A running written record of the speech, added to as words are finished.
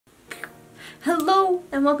Hello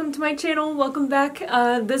and welcome to my channel. Welcome back.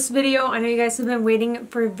 This video I know you guys have been waiting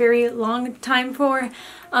for a very long time for,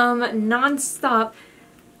 non-stop.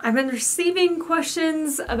 I've been receiving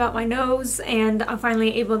questions about my nose and I'm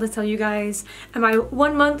finally able to tell you guys at my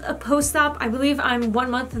 1 month post-op. I believe I'm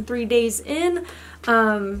 1 month and 3 days in,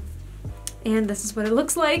 and this is what it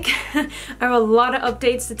looks like. I have a lot of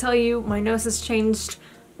updates to tell you. My nose has changed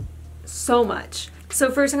so much.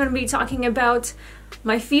 So first I'm going to be talking about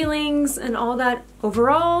my feelings and all that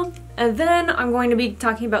overall, and then I'm going to be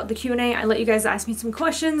talking about the Q&A. I let you guys ask me some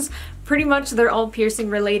questions. Pretty much they're all piercing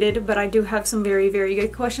related, but I do have some very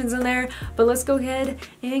good questions in there. But let's go ahead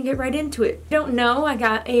and get right into it. If you don't know, I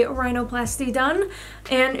got a rhinoplasty done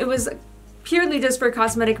and it was purely just for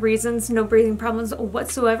cosmetic reasons, no breathing problems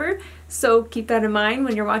whatsoever. So keep that in mind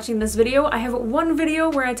when you're watching this video. I have one video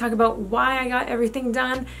where I talk about why I got everything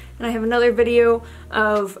done, and I have another video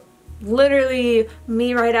of literally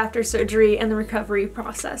me right after surgery and the recovery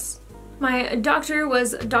process. My doctor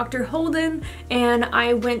was Dr. Holden and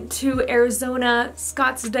I went to Arizona,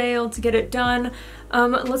 Scottsdale to get it done.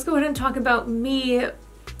 Let's go ahead and talk about me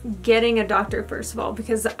getting a doctor first of all,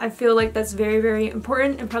 because I feel like that's very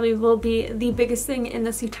important and probably will be the biggest thing in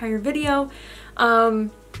this entire video. I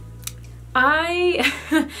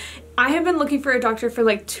have been looking for a doctor for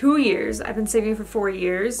like 2 years. I've been saving for 4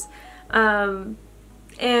 years.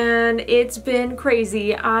 And it's been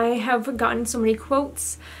crazy. I have gotten so many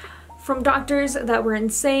quotes from doctors that were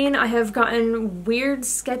insane. I have gotten weird,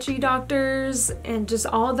 sketchy doctors and just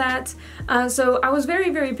all that. So I was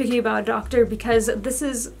very picky about a doctor because this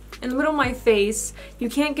is in the middle of my face. You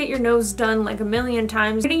can't get your nose done like a million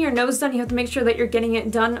times. Getting your nose done, you have to make sure that you're getting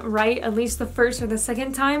it done right at least the first or the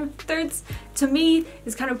second time. Thirds, to me,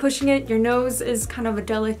 is kind of pushing it. Your nose is kind of a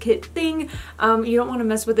delicate thing. You don't want to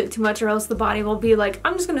mess with it too much or else the body will be like,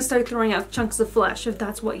 I'm just going to start throwing out chunks of flesh if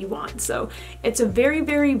that's what you want. So it's a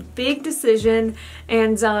very big decision.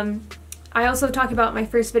 And I also talk about my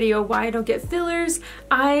first video why I don't get fillers.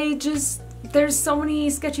 There's so many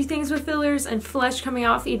sketchy things with fillers and flesh coming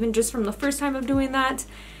off even just from the first time of doing that,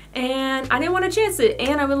 and I didn't want to chance it,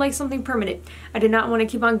 and I would like something permanent. I did not want to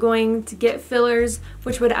keep on going to get fillers,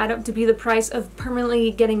 which would add up to be the price of permanently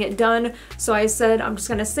getting it done. So I said I'm just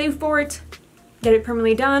gonna save for it, get it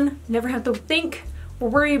permanently done, never have to think or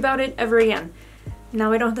worry about it ever again.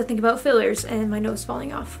 Now I don't have to think about fillers and my nose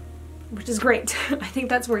falling off, which is great. I think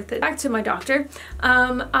that's worth it. Back to my doctor.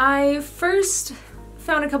 I first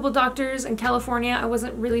found a couple doctors in California. I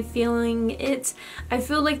wasn't really feeling it. I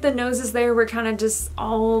feel like the noses there were kind of just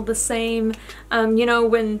all the same. You know,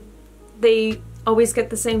 when they always get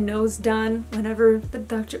the same nose done whenever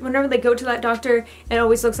they go to that doctor, it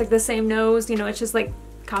always looks like the same nose. You know, it's just like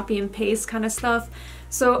copy and paste kind of stuff.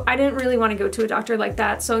 So I didn't really want to go to a doctor like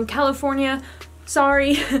that. So in California,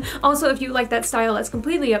 sorry. Also, if you like that style, that's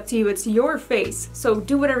completely up to you. It's your face, so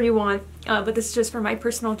do whatever you want. But this is just for my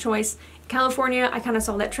personal choice. California, I kind of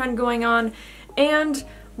saw that trend going on, and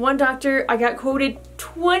one doctor, I got quoted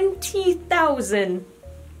 $20,000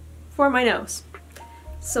 for my nose.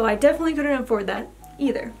 So I definitely couldn't afford that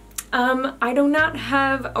either. I did not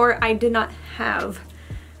have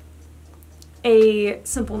a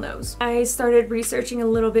simple nose. I started researching a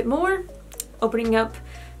little bit more, opening up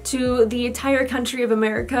to the entire country of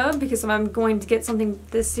America, because if I'm going to get something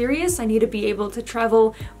this serious, I need to be able to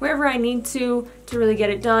travel wherever I need to really get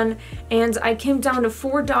it done. And I came down to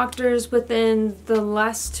 4 doctors within the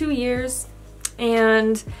last 2 years,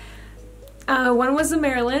 and one was in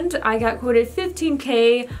Maryland. I got quoted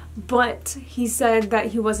 $15K, but he said that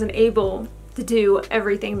he wasn't able to do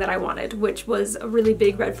everything that I wanted, which was a really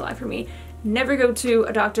big red flag for me. Never go to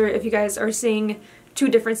a doctor if you guys are seeing 2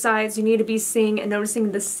 different sides. You need to be seeing and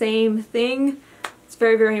noticing the same thing. It's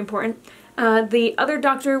very important. The other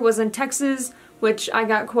doctor was in Texas, which I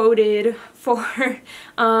got quoted for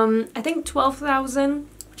I think $12,000,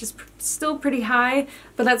 which is still pretty high,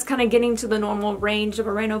 but that's kind of getting to the normal range of a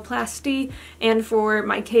rhinoplasty. And for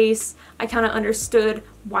my case, I kind of understood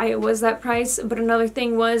why it was that price. But another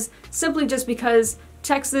thing was simply just because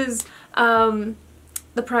Texas,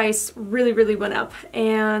 the price really went up,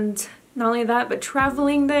 and not only that, but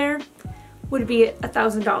traveling there would be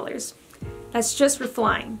 $1,000. That's just for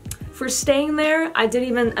flying. For staying there, I didn't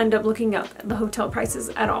even end up looking up the hotel prices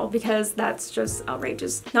at all, because that's just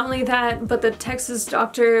outrageous. Not only that, but the Texas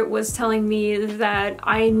doctor was telling me that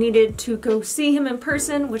I needed to go see him in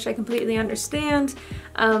person, which I completely understand.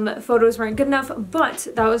 Photos weren't good enough, but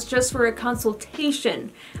that was just for a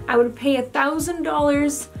consultation. I would pay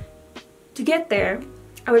 $1,000 to get there.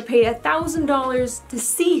 I would pay $1,000 to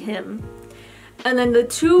see him, and then the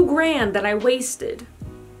 $2 grand that I wasted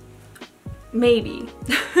maybe,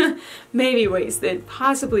 maybe wasted,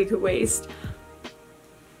 possibly could waste.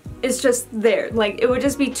 It's just there. Like, it would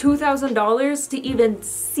just be $2,000 to even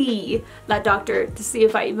see that doctor, to see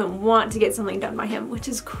if I even want to get something done by him, which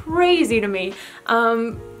is crazy to me.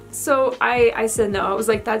 So I said no. I was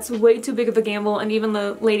like, that's way too big of a gamble, and even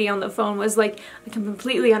the lady on the phone was like, I can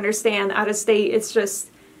completely understand, out of state, it's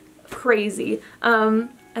just crazy. And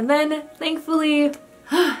then, thankfully,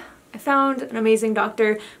 I found an amazing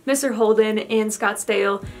doctor, Mr. Holden in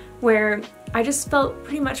Scottsdale, where I just felt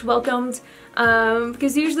pretty much welcomed.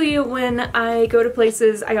 Because usually when I go to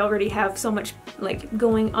places, I already have so much like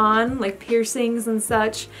going on, like piercings and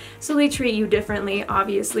such, so they treat you differently,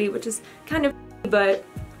 obviously, which is kind of, but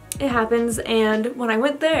it happens. And when I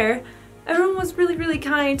went there, everyone was really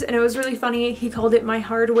kind, and it was really funny. He called it my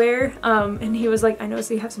hardware, and he was like, I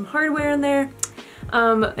noticed you have some hardware in there,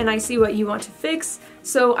 and I see what you want to fix.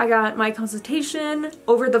 So I got my consultation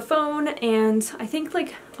over the phone, and I think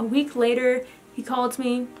like a week later he called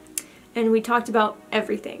me and we talked about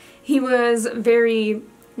everything. He was very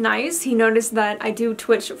nice. He noticed that I do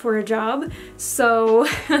Twitch for a job, so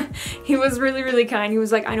he was really kind. He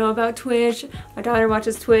was like, I know about Twitch, my daughter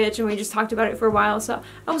watches Twitch, and we just talked about it for a while, so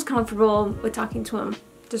I was comfortable with talking to him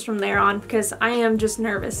just from there on, because I am just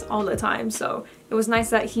nervous all the time. So it was nice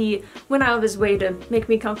that he went out of his way to make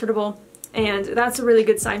me comfortable, and that's a really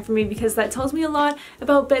good sign for me, because that tells me a lot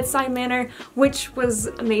about bedside manner, which was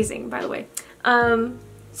amazing, by the way.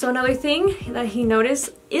 So another thing that he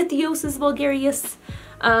noticed, ichthyosis vulgaris,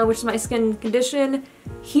 which is my skin condition,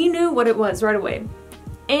 he knew what it was right away.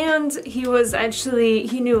 And he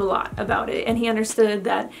knew a lot about it, and he understood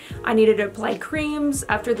that I needed to apply creams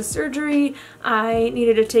after the surgery, I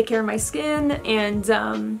needed to take care of my skin,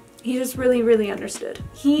 and he just really understood.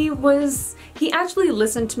 He actually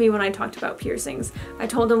listened to me when I talked about piercings. I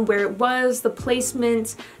told him where it was, the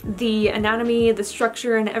placement, the anatomy, the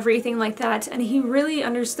structure, and everything like that, and he really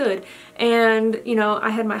understood. And, you know,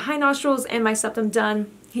 I had my high nostrils and my septum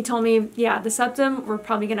done. He told me, yeah, the septum, we're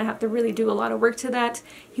probably gonna have to really do a lot of work to that.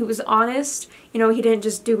 He was honest. You know, he didn't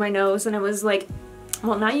just do my nose, and I was like,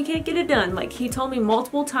 well, now you can't get it done. Like, he told me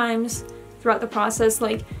multiple times throughout the process,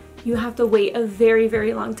 like, you have to wait a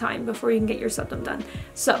very long time before you can get your septum done.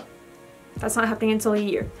 So that's not happening until a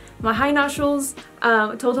year. My high nostrils,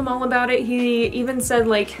 told him all about it. He even said,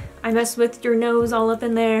 like, I messed with your nose all up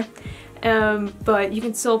in there, but you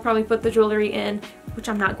can still probably put the jewelry in, which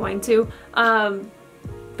I'm not going to.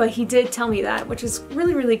 But he did tell me that, which is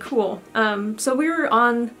really cool. So we were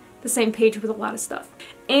on the same page with a lot of stuff.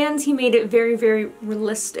 And he made it very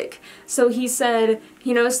realistic. So he said,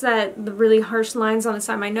 he noticed that the really harsh lines on the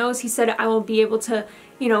side of my nose, he said I will be able to,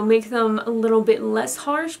 you know, make them a little bit less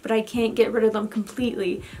harsh, but I can't get rid of them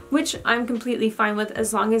completely, which I'm completely fine with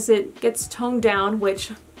as long as it gets toned down,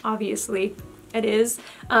 which obviously it is.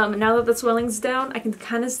 Now that the swelling's down, I can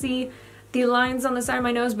kind of see the lines on the side of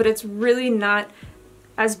my nose, but it's really not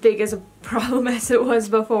as big as a problem as it was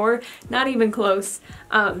before, not even close.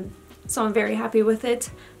 So I'm very happy with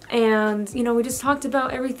it. And, you know, we just talked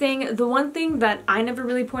about everything. The one thing that I never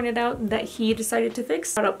really pointed out that he decided to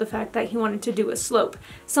fix, brought up the fact that he wanted to do a slope.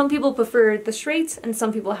 Some people prefer the straight and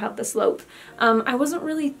some people have the slope. I wasn't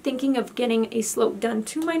really thinking of getting a slope done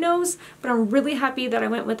to my nose, but I'm really happy that I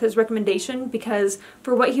went with his recommendation, because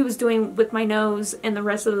for what he was doing with my nose and the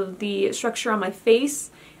rest of the structure on my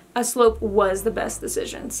face, a slope was the best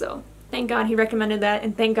decision. So thank God he recommended that,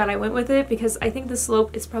 and thank God I went with it, because I think the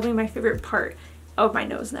slope is probably my favorite part of my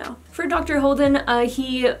nose now. For Dr. Holden,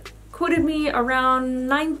 he quoted me around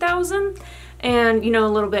 $9,000, and, you know,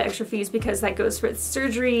 a little bit extra fees because that goes for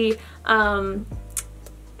surgery,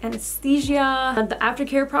 anesthesia, the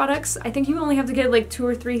aftercare products. I think you only have to get like 2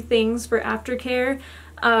 or 3 things for aftercare,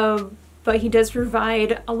 but he does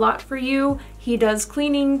provide a lot for you. He does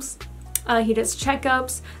cleanings, he does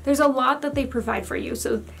checkups. There's a lot that they provide for you.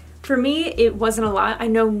 So for me, it wasn't a lot. I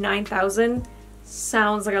know 9,000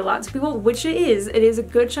 sounds like a lot to people, which it is a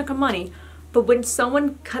good chunk of money. But when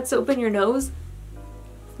someone cuts open your nose,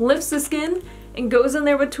 lifts the skin, and goes in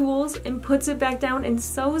there with tools and puts it back down and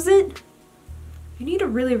sews it, you need to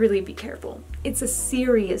really be careful. It's a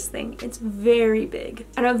serious thing. It's very big.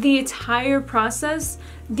 Out of the entire process,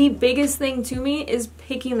 the biggest thing to me is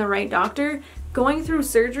picking the right doctor. Going through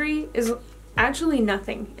surgery is actually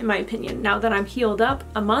nothing, in my opinion. Now that I'm healed up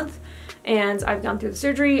a month and I've gone through the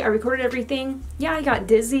surgery, I recorded everything. Yeah, I got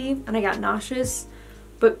dizzy and I got nauseous,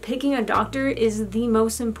 but picking a doctor is the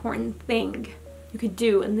most important thing you could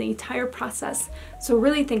do in the entire process. So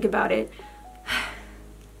really think about it.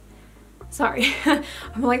 Sorry,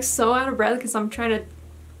 I'm like so out of breath because I'm trying to,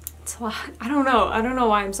 I don't know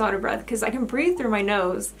why I'm so out of breath, because I can breathe through my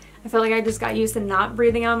nose. I feel like I just got used to not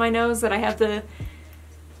breathing out my nose, that I have to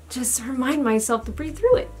just remind myself to breathe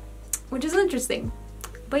through it, which is interesting.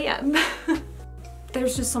 But yeah,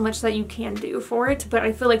 there's just so much that you can do for it, but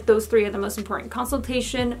I feel like those three are the most important.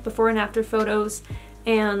 Consultation, before and after photos,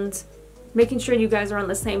 and making sure you guys are on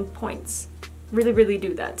the same points. Really, really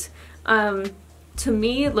do that. To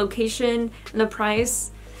me, location and the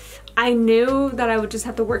price, I knew that I would just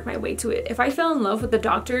have to work my way to it. If I fell in love with the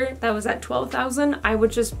doctor that was at $12,000, I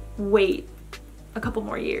would just wait a couple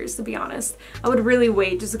more years, to be honest. I would really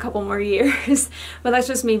wait just a couple more years, but that's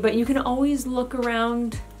just me. But you can always look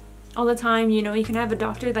around all the time, you know, you can have a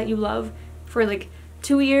doctor that you love for like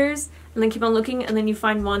 2 years and then keep on looking, and then you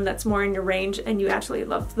find one that's more in your range and you actually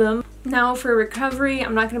love them. Now for recovery,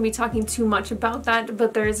 I'm not going to be talking too much about that,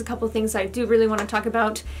 but there's a couple things I do really want to talk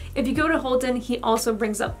about. If you go to Holton, he also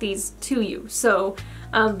brings up these to you. So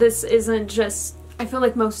this isn't just, I feel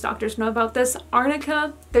like most doctors know about this.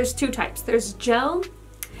 Arnica, there's two types. There's gel,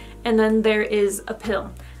 and then there is a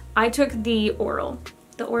pill. I took the oral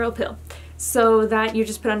pill. So that you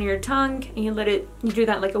just put under your tongue and you do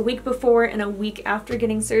that like a week before and a week after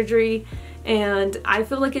getting surgery. And I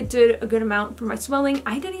feel like it did a good amount for my swelling.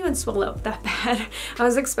 I didn't even swell up that bad. I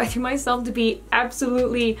was expecting myself to be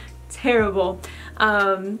absolutely terrible.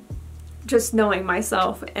 Just knowing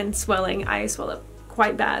myself and swelling, I swell up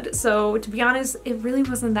quite bad. So to be honest, it really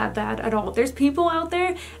wasn't that bad at all. There's people out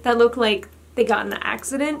there that look like they got in an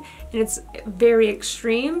accident and it's very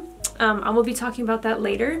extreme. I will be talking about that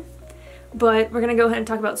later. But we're gonna go ahead and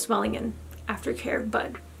talk about swelling and aftercare.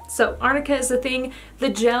 But so arnica is the thing. The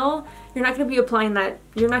gel, you're not gonna be applying that.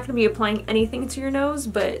 You're not gonna be applying anything to your nose,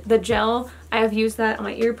 but the gel, I have used that on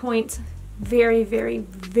my ear point. Very, very,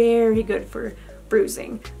 very good for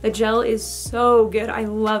bruising. The gel is so good. I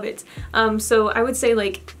love it. So I would say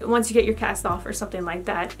like once you get your cast off or something like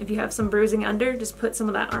that, if you have some bruising under, just put some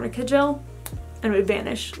of that arnica gel and it would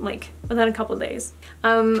vanish like within a couple days.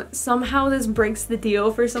 Somehow this breaks the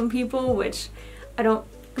deal for some people, which I don't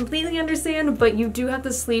completely understand, but you do have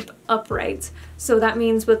to sleep upright. So that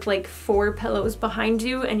means with like 4 pillows behind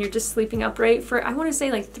you and you're just sleeping upright for, I want to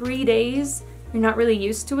say like 3 days. You're not really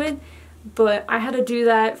used to it, but I had to do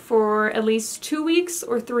that for at least 2 weeks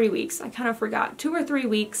or 3 weeks. I kind of forgot, 2 or 3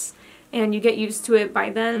 weeks, and you get used to it by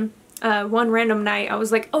then. One random night I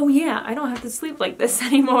was like, oh yeah, I don't have to sleep like this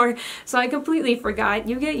anymore. So I completely forgot.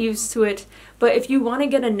 You get used to it. But if you want to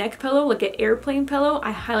get a neck pillow, like an airplane pillow,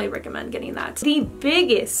 I highly recommend getting that. The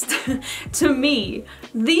biggest, to me,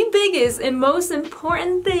 the biggest and most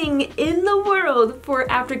important thing in the world for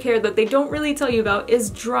aftercare that they don't really tell you about is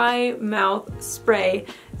dry mouth spray.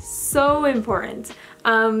 So important.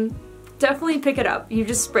 Definitely pick it up. You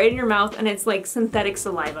just spray it in your mouth and it's like synthetic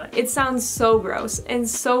saliva. It sounds so gross and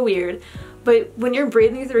so weird, but when you're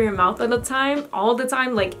breathing through your mouth all the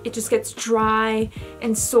time, like it just gets dry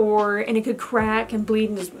and sore and it could crack and bleed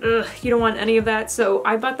and just, ugh, you don't want any of that. So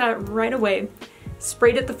I bought that right away,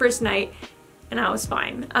 sprayed it the first night, and I was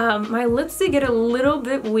fine. My lips did get a little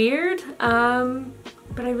bit weird,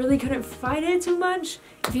 but I really couldn't fight it too much.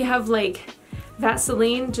 If you have like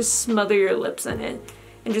Vaseline, just smother your lips in it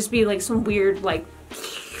and just be like some weird like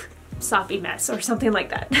soppy mess or something like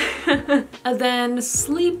that. And then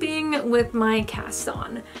sleeping with my cast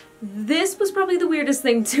on. This was probably the weirdest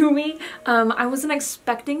thing to me. I wasn't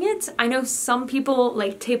expecting it. I know some people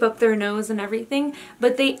like tape up their nose and everything,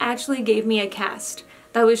 but they actually gave me a cast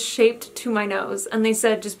that was shaped to my nose, and they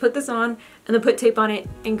said just put this on and then put tape on it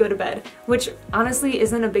and go to bed, which honestly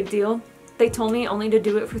isn't a big deal. They told me only to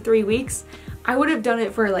do it for 3 weeks. I would have done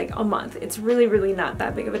it for like a month. It's really, really not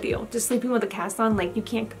that big of a deal. Just sleeping with a cast on, like you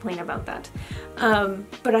can't complain about that.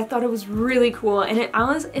 But I thought it was really cool, and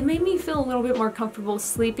it made me feel a little bit more comfortable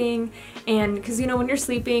sleeping. And because you know when you're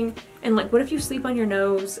sleeping and like what if you sleep on your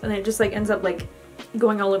nose and it just like ends up like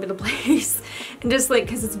going all over the place and just like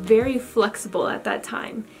because it's very flexible at that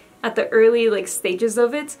time. At the early like stages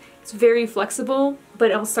of it, it's very flexible,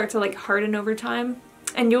 but it'll start to like harden over time.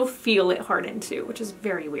 And you'll feel it harden too, which is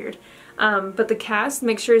very weird. But the cast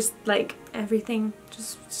makes sure like everything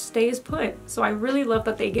just stays put. So I really love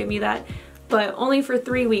that they gave me that, but only for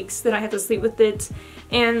 3 weeks that I had to sleep with it.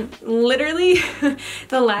 And literally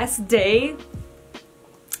the last day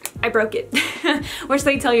I broke it, which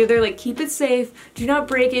they tell you, they're like, keep it safe, do not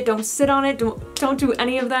break it, don't sit on it, don't do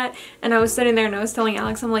any of that. And I was sitting there and I was telling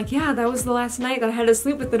Alex, I'm like, yeah, that was the last night that I had to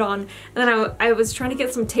sleep with it on. And then I was trying to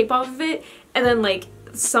get some tape off of it, and then like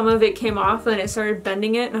some of it came off and it started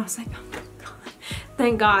bending it, and I was like, oh my god,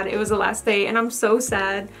 thank god it was the last day. And I'm so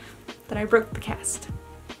sad that I broke the cast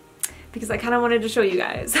because I kind of wanted to show you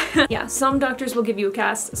guys. Yeah, some doctors will give you a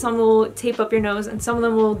cast, some will tape up your nose, and some of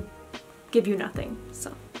them will give you nothing.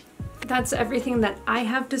 So that's everything that I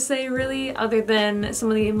have to say really, other than some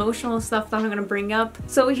of the emotional stuff that I'm gonna bring up.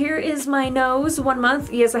 So here is my nose, 1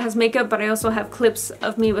 month. Yes, it has makeup, but I also have clips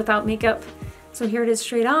of me without makeup. So here it is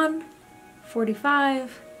straight on,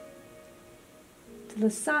 45, to the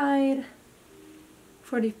side,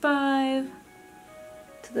 45,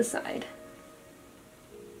 to the side.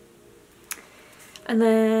 And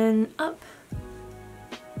then up,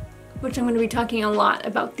 which I'm going to be talking a lot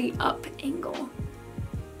about the up angle,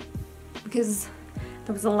 because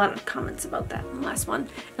there was a lot of comments about that in the last one.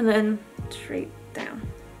 And then straight down.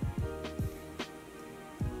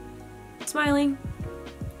 Smiling.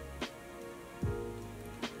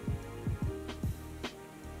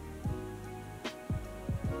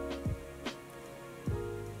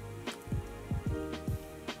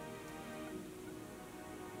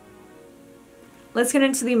 Let's get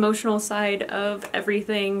into the emotional side of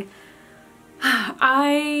everything.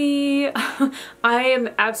 I am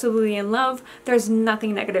absolutely in love. There's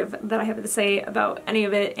nothing negative that I have to say about any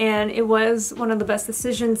of it, and it was one of the best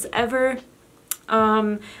decisions ever.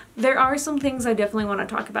 There are some things I definitely want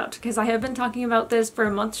to talk about, because I have been talking about this for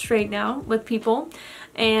a month straight now with people,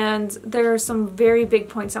 and there are some very big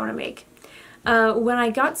points I want to make. When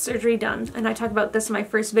I got surgery done, and I talk about this in my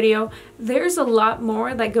first video, there's a lot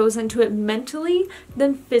more that goes into it mentally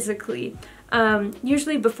than physically.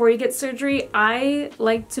 Usually before you get surgery, I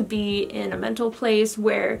like to be in a mental place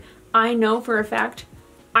where I know for a fact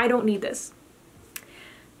I don't need this.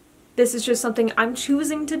 This is just something I'm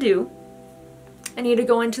choosing to do. I need to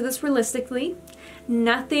go into this realistically.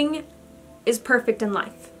 Nothing is perfect in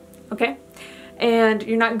life, okay? And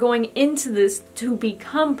you're not going into this to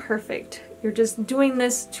become perfect. You're just doing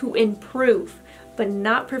this to improve, but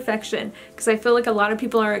not perfection. Because I feel like a lot of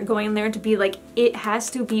people are going there to be like, it has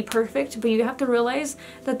to be perfect, but you have to realize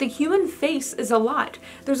that the human face is a lot.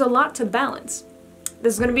 There's a lot to balance.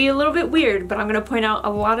 This is going to be a little bit weird, but I'm going to point out a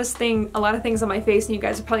lot of things on my face, and you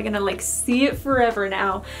guys are probably going to like see it forever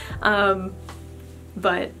now.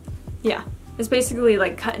 But yeah, it's basically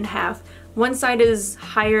like cut in half. One side is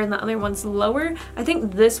higher and the other one's lower. I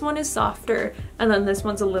think this one is softer, and then this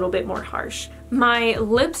one's a little bit more harsh. My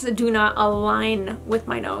lips do not align with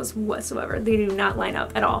my nose whatsoever. They do not line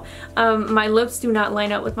up at all. My lips do not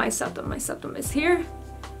line up with my septum. My septum is here,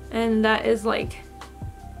 and that is like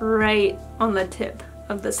right on the tip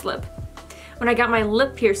of this lip. When I got my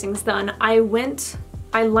lip piercings done, I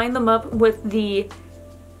lined them up with the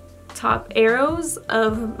top arrows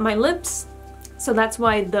of my lips. So that's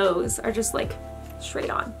why those are just like straight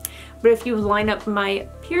on. But if you line up my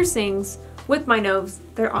piercings with my nose,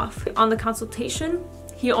 they're off. On the consultation,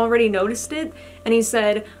 he already noticed it, and he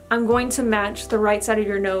said, I'm going to match the right side of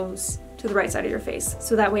your nose to the right side of your face.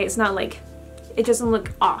 So that way it's not like, it doesn't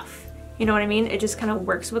look off. You know what I mean? It just kind of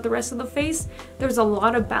works with the rest of the face. There's a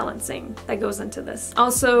lot of balancing that goes into this.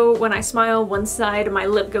 Also, when I smile, one side of my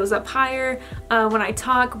lip goes up higher. When I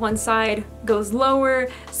talk, one side goes lower.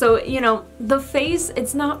 So, you know, the face,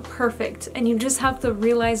 it's not perfect, and you just have to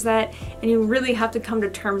realize that, and you really have to come to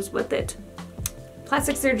terms with it.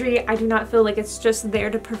 Plastic surgery, I do not feel like it's just there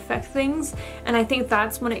to perfect things, and I think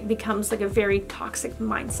that's when it becomes like a very toxic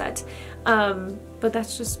mindset. But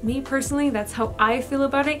that's just me personally, that's how I feel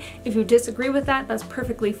about it. If you disagree with that, that's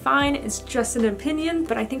perfectly fine. It's just an opinion,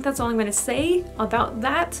 but I think that's all I'm gonna say about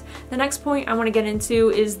that. The next point I wanna get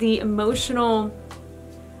into is the emotional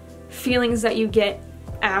feelings that you get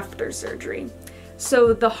after surgery.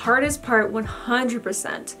 So the hardest part,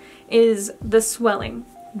 100%, is the swelling.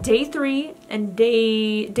 Day 2 and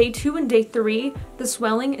day 3, the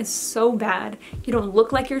swelling is so bad. You don't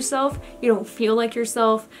look like yourself, you don't feel like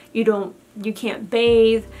yourself, you can't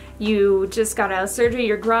bathe, you just got out of surgery,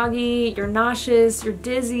 you're groggy, you're nauseous, you're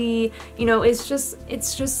dizzy, you know, it's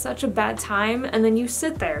just such a bad time. And then you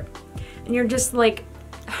sit there and you're just like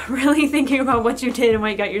really thinking about what you did and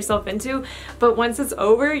what you got yourself into. But once it's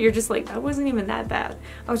over, you're just like, that wasn't even that bad.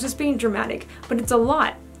 I was just being dramatic. But it's a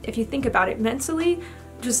lot if you think about it mentally.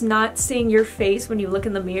 Just not seeing your face when you look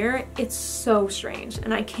in the mirror, it's so strange,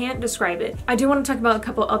 and I can't describe it. I do want to talk about a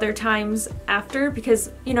couple other times after,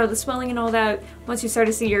 because, you know, the swelling and all that, once you start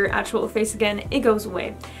to see your actual face again, it goes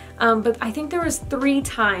away. But I think there was 3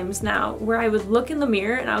 times now where I would look in the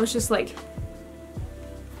mirror and I was just like,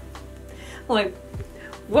 what?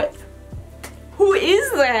 Who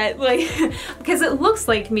is that? Like, because it looks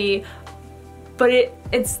like me, but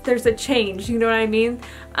there's a change, you know what I mean?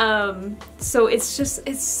 So it's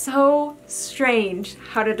so strange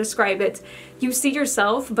how to describe it. You see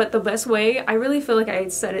yourself, but the best way, I really feel like I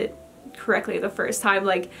said it correctly the first time,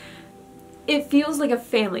 like, it feels like a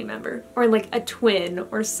family member or like a twin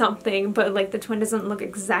or something, but like the twin doesn't look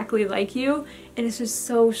exactly like you, and it's just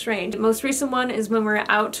so strange. The most recent one is when we were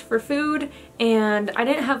out for food and I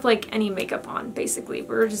didn't have like any makeup on. Basically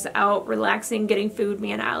we were just out relaxing, getting food,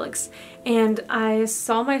 me and Alex, and I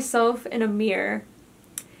saw myself in a mirror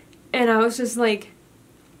and I was just like,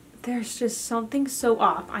 there's just something so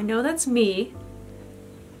off. I know that's me,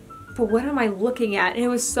 but what am I looking at? And it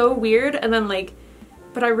was so weird. And then like,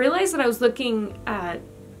 but I realized that I was looking at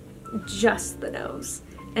just the nose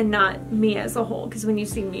and not me as a whole, because when you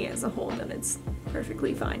see me as a whole then it's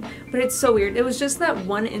perfectly fine. But it's so weird. It was just that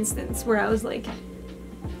one instance where I was like,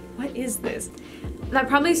 what is this? That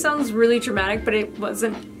probably sounds really dramatic, but it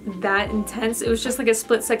wasn't that intense. It was just like a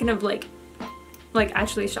split second of like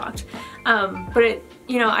actually shocked. But it,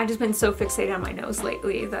 you know, I've just been so fixated on my nose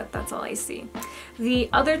lately that that's all I see. The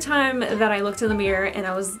other time that I looked in the mirror and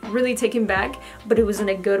I was really taken back, but it was in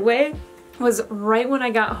a good way, was right when I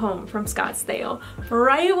got home from Scottsdale.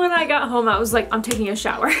 Right when I got home, I was like, I'm taking a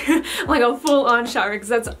shower. Like a full-on shower, because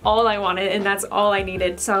that's all I wanted and that's all I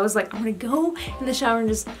needed. So I was like, I'm gonna go in the shower and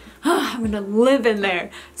just, I'm gonna live in there.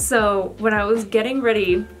 So when I was getting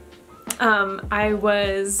ready, I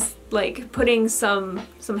was like putting some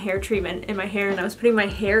hair treatment in my hair, and I was putting my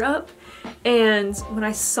hair up, and when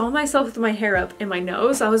I saw myself with my hair up in my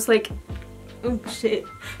nose, I was like, oh shit,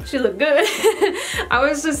 she looked good. I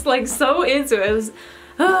was just like so into it.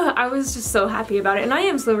 I was just so happy about it, and I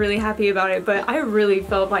am still really happy about it, but I really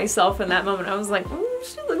felt myself in that moment. I was like, oh,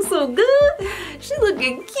 she looks so good, she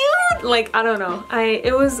looking cute. Like, I don't know,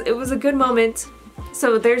 it was a good moment.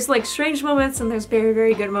 So there's like strange moments and there's very,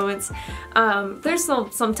 very good moments. There's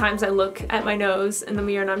sometimes I look at my nose in the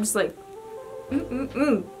mirror and I'm just like,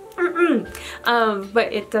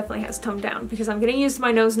 but it definitely has toned down because I'm getting used to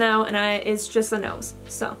my nose now, and it's just a nose.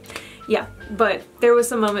 So yeah, but there was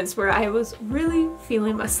some moments where I was really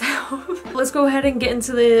feeling myself. Let's go ahead and get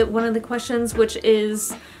into one of the questions, which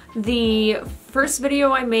is the first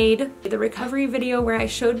video I made, the recovery video where I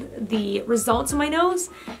showed the results of my nose.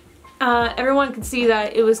 Everyone could see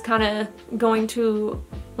that it was kind of going to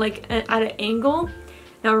like at an angle.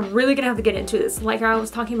 Now we're really gonna have to get into this. Like I was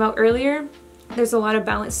talking about earlier, there's a lot of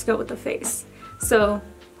balance to go with the face. So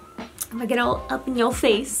if I get all up in your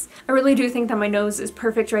face, I really do think that my nose is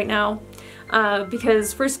perfect right now,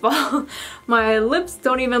 because first of all, my lips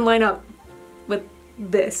don't even line up with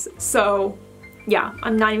this. So yeah,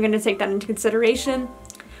 I'm not even gonna take that into consideration.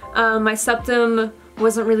 My septum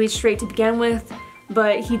wasn't really straight to begin with,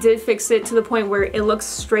 but he did fix it to the point where it looks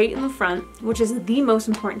straight in the front, which is the most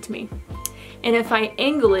important to me. And if I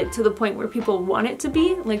angle it to the point where people want it to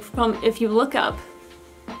be, like from, if you look up,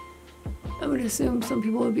 I would assume some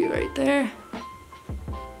people would be right there.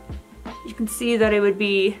 You can see that it would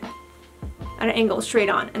be at an angle straight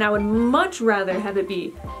on, and I would much rather have it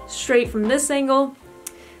be straight from this angle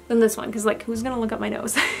than this one, because like, who's gonna look at my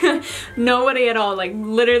nose? Nobody at all. Like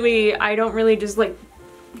literally, I don't really just like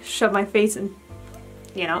shove my face in.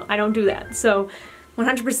 You know, I don't do that. So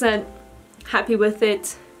 100% happy with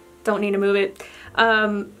it. Don't need to move it.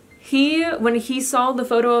 When he saw the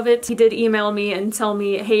photo of it, he did email me and tell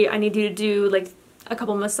me, hey, I need you to do like a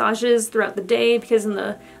couple massages throughout the day, because in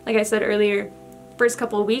the, like I said earlier, first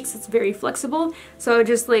couple of weeks it's very flexible. So I would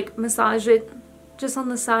just like massage it just on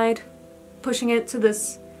the side, pushing it to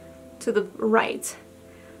the right.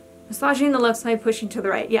 Massaging the left side, pushing to the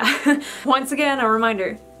right, yeah. Once again, a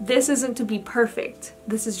reminder, this isn't to be perfect.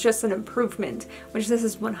 This is just an improvement, which this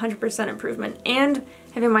is 100% improvement. And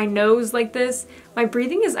having my nose like this, my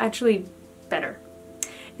breathing is actually better.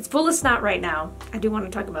 It's full of snot right now. I do want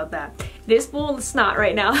to talk about that. It is full of snot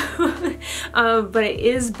right now, but it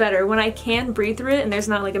is better. When I can breathe through it and there's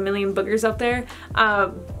not like a million boogers up there,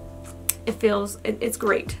 it's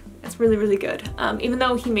great. It's really, really good. Even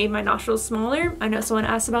though he made my nostrils smaller, I know someone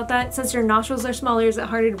asked about that. Since your nostrils are smaller, is it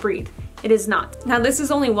harder to breathe? It is not. Now this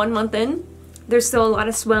is only 1 month in. There's still a lot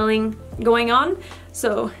of swelling going on,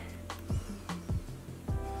 so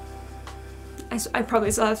I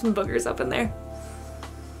probably still have some boogers up in there.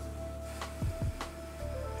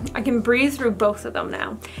 I can breathe through both of them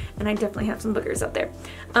now, and I definitely have some boogers up there.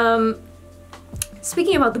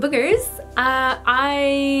 Speaking about the boogers,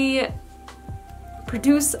 I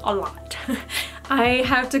produce a lot. I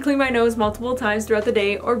have to clean my nose multiple times throughout the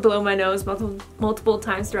day, or blow my nose multiple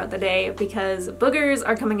times throughout the day, because boogers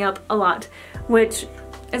are coming up a lot, which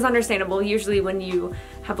is understandable. Usually when you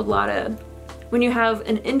have when you have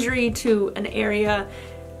an injury to an area,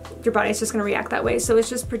 your body's just gonna react that way. So it's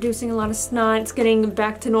just producing a lot of snot. It's getting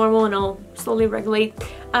back to normal, and I'll slowly regulate.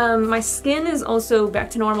 My skin is also back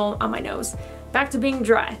to normal on my nose. Back to being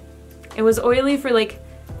dry. It was oily for like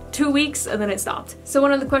 2 weeks and then it stopped. So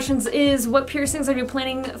one of the questions is, what piercings are you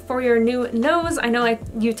planning for your new nose? I know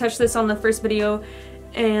you touched this on the first video,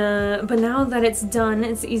 but now that it's done,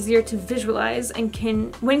 it's easier to visualize. And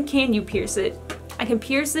when can you pierce it? I can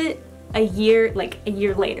pierce it a year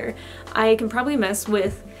later. I can probably mess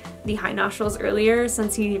with the high nostrils earlier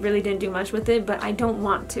since he really didn't do much with it, but I don't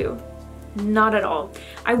want to. Not at all.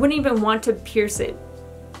 I wouldn't even want to pierce it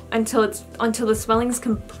until the swelling's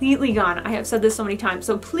completely gone. I have said this so many times,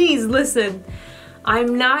 so please listen.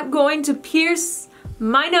 I'm not going to pierce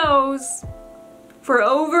my nose for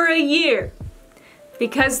over a year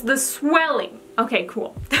because the swelling. Okay,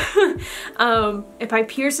 cool. If I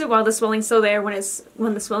pierce it while the swelling's still there, when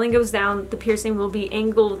the swelling goes down, the piercing will be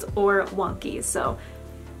angled or wonky. So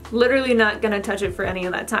literally not gonna touch it for any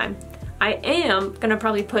of that time. I am gonna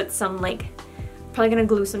probably put some probably gonna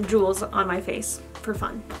glue some jewels on my face for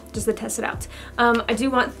fun, just to test it out. I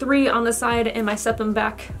do want 3 on the side and my septum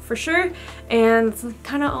back for sure, and that's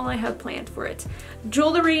kind of all I have planned for it.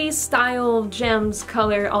 Jewelry, style, gems,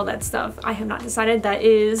 color, all that stuff, I have not decided. That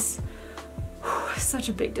is such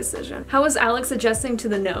a big decision. How is Alex adjusting to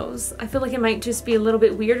the nose? I feel like it might just be a little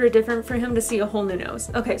bit weird or different for him to see a whole new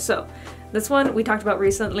nose. Okay, so this one we talked about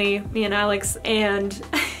recently, me and Alex, and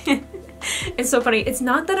it's so funny. It's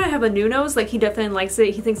not that I have a new nose, like he definitely likes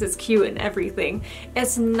it, he thinks it's cute and everything.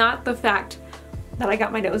 It's not the fact that I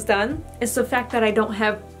got my nose done, it's the fact that I don't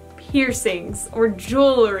have piercings or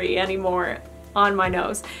jewelry anymore on my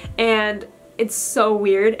nose. And it's so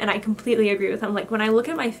weird, and I completely agree with him. Like when I look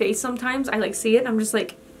at my face sometimes, I see it and I'm just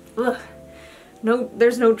like, ugh, no,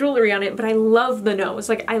 there's no jewelry on it, but I love the nose.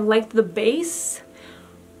 Like I like the base,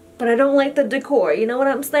 but I don't like the decor, you know what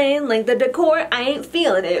I'm saying? Like the decor, I ain't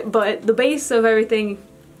feeling it, but the base of everything,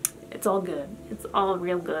 it's all good. It's all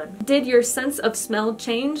real good. Did your sense of smell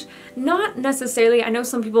change? Not necessarily. I know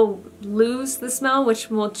some people lose the smell,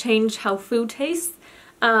 which will change how food tastes.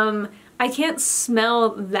 I can't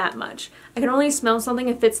smell that much. I can only smell something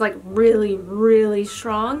if it's like really, really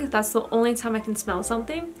strong. That's the only time I can smell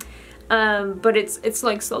something. But it's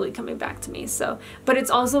like slowly coming back to me, so. But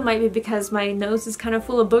it's also might be because my nose is kind of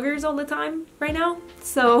full of boogers all the time right now,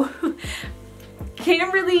 so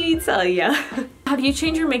can't really tell ya. How do you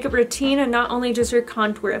change your makeup routine and not only just your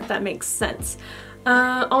contour, if that makes sense?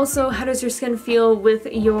 Also, how does your skin feel with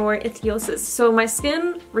your ichthyosis? So my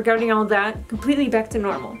skin, regarding all that, completely back to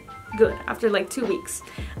normal. Good, after like 2 weeks,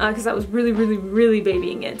 because I was really, really, really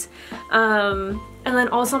babying it. And then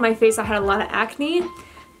also my face, I had a lot of acne.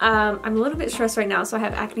 I'm a little bit stressed right now, so I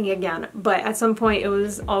have acne again, but at some point it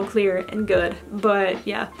was all clear and good. But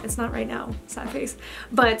yeah, it's not right now, sad face.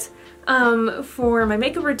 But for my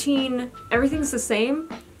makeup routine, everything's the same.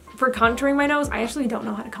 For contouring my nose, I actually don't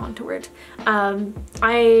know how to contour it. I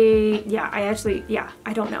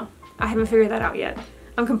don't know. I haven't figured that out yet.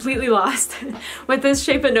 I'm completely lost. With this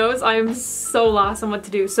shape of nose, I'm so lost on what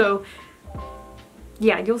to do. So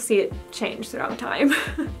yeah, you'll see it change throughout time.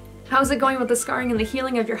 How's it going with the scarring and the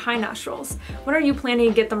healing of your high nostrils? When are you planning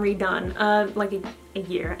to get them redone? Like a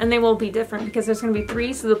year. And they will be different because there's going to be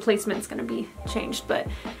 3, so the placement's going to be changed. But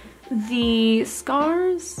the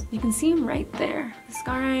scars, you can see them right there. The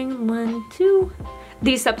scarring, 1, 2.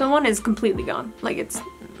 The septum one is completely gone. Like it's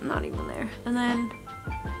not even there. And then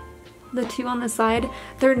the 2 on the side,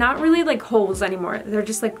 they're not really like holes anymore. They're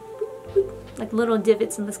just like little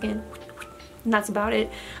divots in the skin. And that's about it.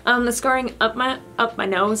 The scarring up my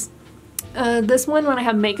nose. This one, when I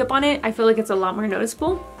have makeup on it, I feel like it's a lot more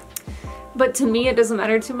noticeable. But to me, it doesn't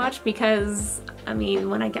matter too much because, I mean,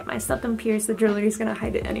 when I get my septum pierced, the jewelry is gonna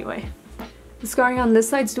hide it anyway. The scarring on this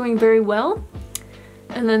side's doing very well.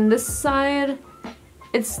 And then this side,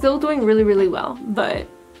 it's still doing really, really well, but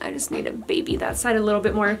I just need to baby that side a little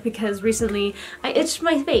bit more because recently I itched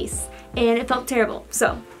my face and it felt terrible.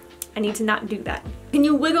 So I need to not do that. Can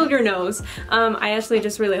you wiggle your nose? I actually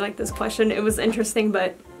just really like this question. It was interesting,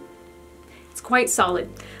 but it's quite solid.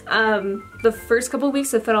 The first couple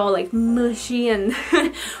weeks it felt all like mushy and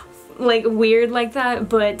like weird like that,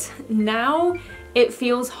 but now it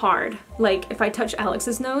feels hard. Like if I touch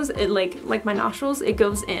Alex's nose, it like my nostrils, it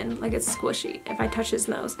goes in, like it's squishy if I touch his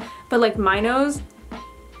nose. But like my nose,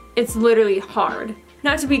 it's literally hard.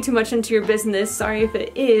 Not to be too much into your business, sorry if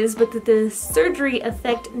it is, but the surgery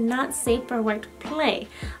effect not safe for work play.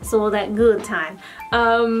 So that good time.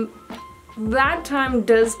 That time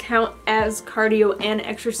does count as cardio and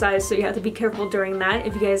exercise, so you have to be careful during that.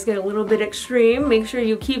 If you guys get a little bit extreme, make sure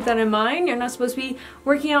you keep that in mind. You're not supposed to be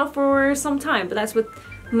working out for some time, but that's with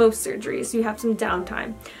most surgeries. You have some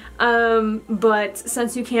downtime. But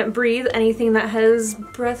since you can't breathe, anything that has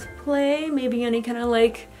breath play, maybe any kind of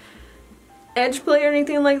like edge play or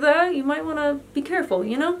anything like that, you might want to be careful,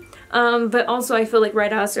 you know? But also I feel like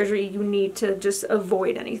right out of surgery you need to just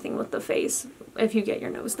avoid anything with the face if you get your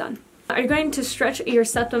nose done. Are you going to stretch your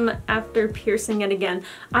septum after piercing it again?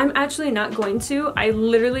 I'm actually not going to. I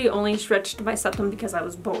literally only stretched my septum because I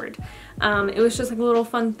was bored. It was just like a little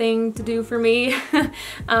fun thing to do for me.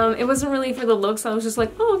 It wasn't really for the looks. I was just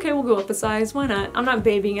like, oh, okay, we'll go up a size. Why not? I'm not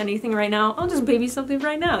babying anything right now. I'll just baby something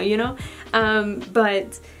right now, you know?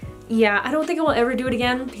 But yeah, I don't think I will ever do it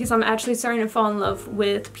again because I'm actually starting to fall in love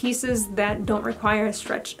with pieces that don't require a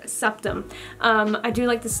stretched septum. I do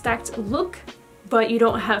like the stacked look, but you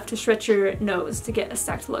don't have to stretch your nose to get a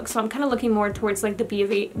stacked look. So I'm kind of looking more towards like the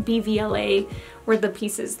BVLA where the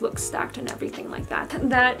pieces look stacked and everything like that.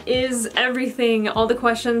 That is everything, all the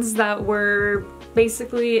questions that were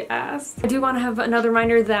basically asked. I do want to have another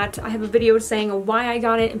reminder that I have a video saying why I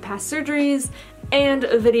got it in past surgeries and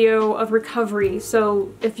a video of recovery.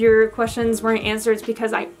 So if your questions weren't answered, it's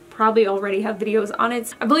because I probably already have videos on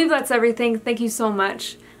it. I believe that's everything. Thank you so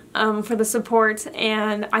much for the support,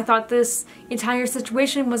 and I thought this entire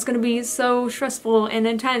situation was going to be so stressful and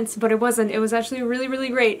intense, but it wasn't. It was actually really, really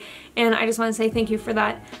great, and I just want to say thank you for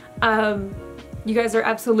that. You guys are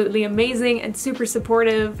absolutely amazing and super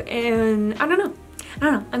supportive, and I don't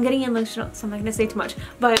know, I'm getting emotional, so I'm not gonna say too much,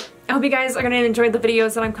 but I hope you guys are gonna enjoy the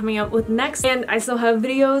videos that I'm coming out with next, and I still have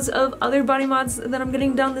videos of other body mods that I'm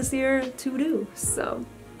getting done this year to do, so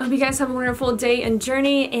I hope you guys have a wonderful day and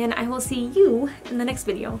journey, and I will see you in the next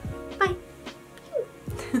video.